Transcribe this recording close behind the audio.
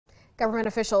Government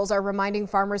officials are reminding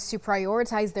farmers to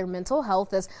prioritize their mental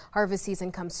health as harvest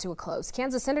season comes to a close.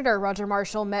 Kansas Senator Roger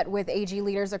Marshall met with AG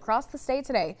leaders across the state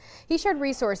today. He shared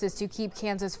resources to keep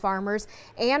Kansas farmers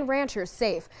and ranchers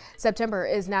safe. September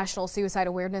is National Suicide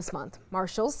Awareness Month.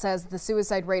 Marshall says the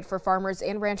suicide rate for farmers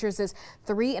and ranchers is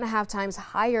 3.5 times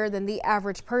higher than the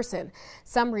average person.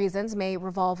 Some reasons may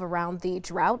revolve around the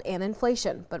drought and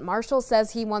inflation, but Marshall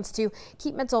says he wants to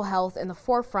keep mental health in the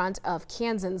forefront of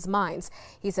Kansans' minds.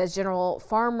 He says general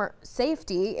farmer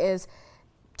safety is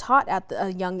taught at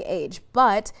a young age,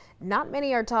 but not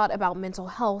many are taught about mental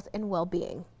health and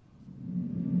well-being.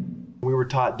 We were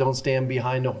taught don't stand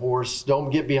behind a horse, don't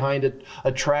get behind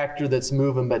a tractor that's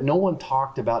moving, but no one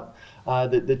talked about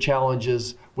the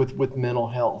challenges with mental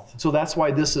health. So that's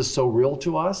why this is so real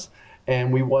to us.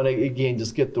 And we want to, again,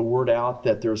 just get the word out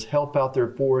that there's help out there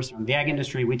for us. In the ag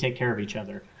industry, we take care of each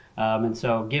other. And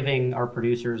so giving our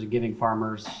producers and giving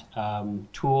farmers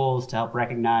tools to help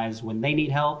recognize when they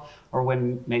need help or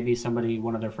when maybe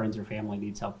one of their friends or family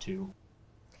needs help too.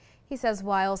 He says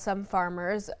while some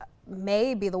farmers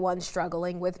may be the ones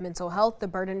struggling with mental health, the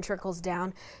burden trickles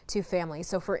down to families.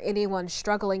 So for anyone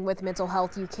struggling with mental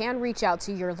health, you can reach out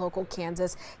to your local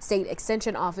Kansas State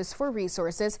Extension office for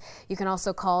resources. You can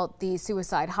also call the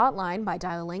suicide hotline by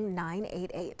dialing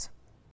 988.